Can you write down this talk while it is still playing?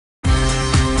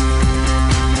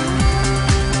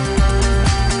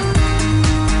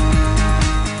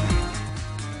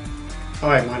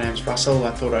Russell,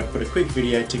 I thought I'd put a quick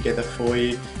video together for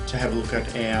you to have a look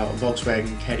at our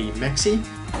Volkswagen Caddy Maxi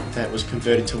that was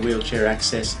converted to wheelchair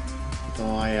access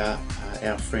via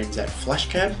our friends at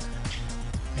Flashcab.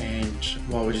 And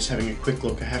while we're just having a quick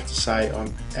look, I have to say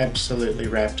I'm absolutely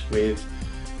wrapped with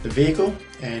the vehicle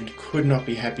and could not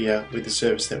be happier with the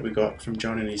service that we got from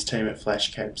John and his team at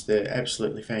Flashcabs. They're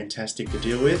absolutely fantastic to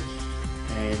deal with,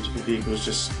 and the vehicle's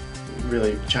just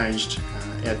really changed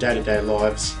our day-to-day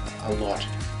lives a lot.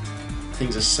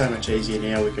 Things are so much easier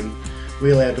now. We can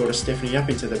wheel our daughter Stephanie up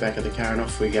into the back of the car and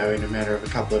off we go in a matter of a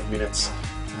couple of minutes.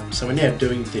 So we're now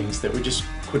doing things that we just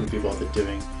couldn't be bothered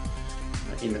doing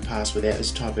in the past without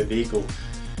this type of vehicle.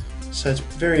 So it's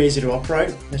very easy to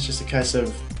operate. It's just a case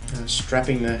of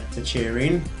strapping the chair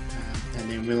in and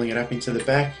then wheeling it up into the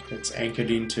back. It's anchored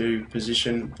into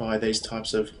position by these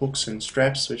types of hooks and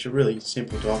straps, which are really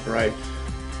simple to operate.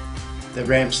 The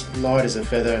ramp's light as a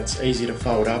feather, it's easy to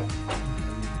fold up,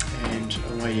 and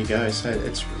away you go. So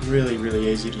it's really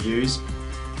easy to use.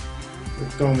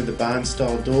 We've gone with the barn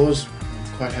style doors.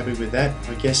 I'm quite happy with that.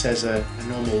 I guess as a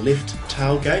normal lift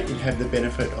tailgate, you'd have the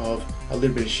benefit of a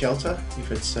little bit of shelter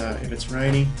if it's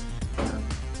raining,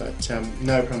 but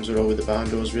no problems at all with the barn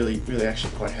doors. Really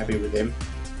actually quite happy with them.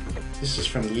 This is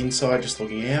from the inside, just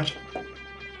looking out.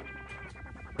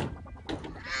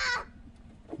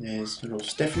 There's little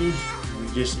Stephanie.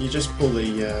 You just pull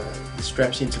the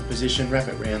straps into position, wrap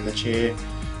it around the chair,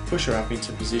 push her up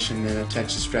into position, then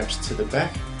attach the straps to the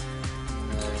back.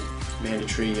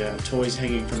 Mandatory toys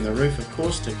hanging from the roof, of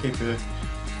course, to keep her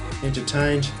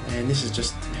entertained. And this is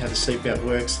just how the seatbelt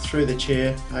works: through the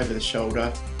chair, over the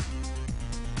shoulder,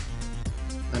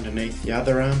 underneath the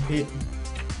other armpit,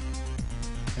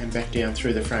 and back down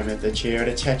through the frame of the chair. It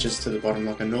attaches to the bottom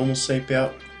like a normal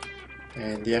seatbelt,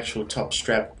 and the actual top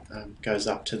strap goes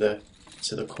up to the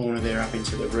corner there, up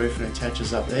into the roof, and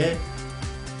attaches up there.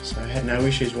 So I had no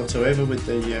issues whatsoever with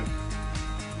the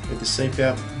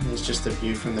seatbelt. There's just a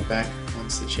view from the back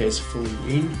once the chair's fully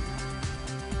in.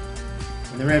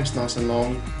 And the ramp's nice and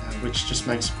long, which just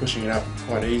makes pushing it up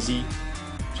quite easy.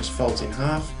 Just folds in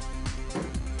half.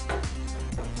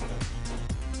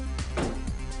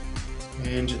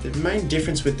 And the main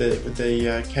difference with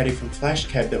the Caddy from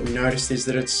Flashcab that we noticed is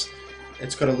that it's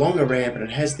got a longer ramp, and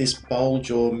it has this bulge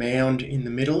or mound in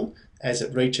the middle as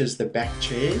it reaches the back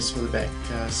chairs or the back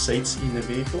seats in the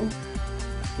vehicle,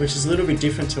 which is a little bit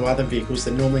different to other vehicles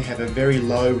that normally have a very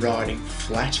low riding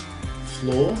flat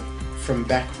floor from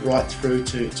back right through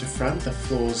to front. The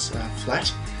floor's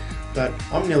flat, but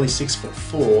I'm nearly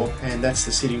 6'4", and that's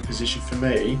the sitting position for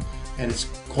me, and it's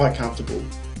quite comfortable.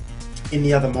 In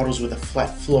the other models with a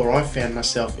flat floor, I found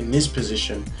myself in this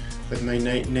position with my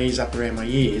knees up around my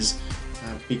ears.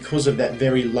 Because of that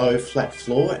very low flat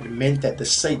floor, it meant that the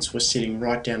seats were sitting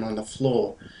right down on the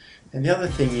floor. And the other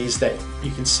thing is that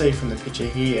you can see from the picture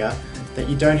here that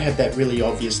you don't have that really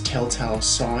obvious telltale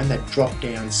sign, that drop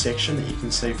down section that you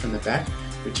can see from the back,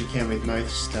 which you can with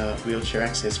most wheelchair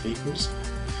access vehicles.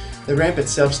 The ramp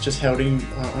itself's just held in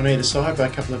on either side by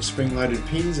a couple of spring-loaded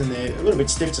pins, and they're a little bit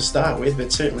stiff to start with,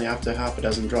 but certainly after half a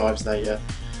dozen drives they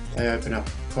open up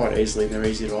quite easily and they're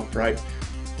easy to operate.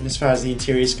 And as far as the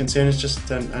interior is concerned, it's just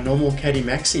a normal Caddy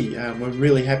Maxi. We're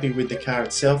really happy with the car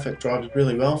itself. It drives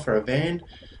really well for a van.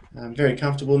 Very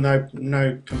comfortable, no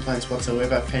complaints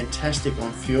whatsoever. Fantastic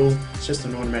on fuel. It's just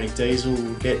an automatic diesel.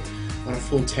 We'll get on a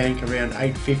full tank around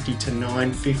 850 to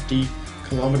 950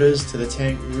 kilometres to the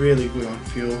tank. Really good on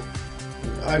fuel.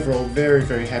 And overall,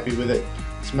 very happy with it.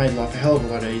 It's made life a hell of a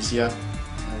lot easier.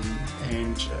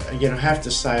 And again, I have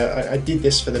to say, I did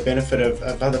this for the benefit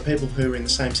of other people who are in the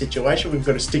same situation. We've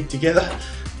got to stick together,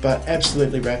 but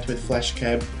absolutely wrapped with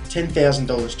Flashcab.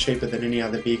 $10,000 cheaper than any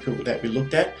other vehicle that we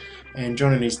looked at. And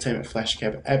John and his team at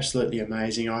Flashcab, absolutely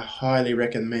amazing. I highly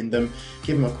recommend them.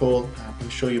 Give them a call. I'm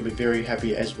sure you'll be very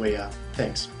happy as we are.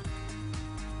 Thanks.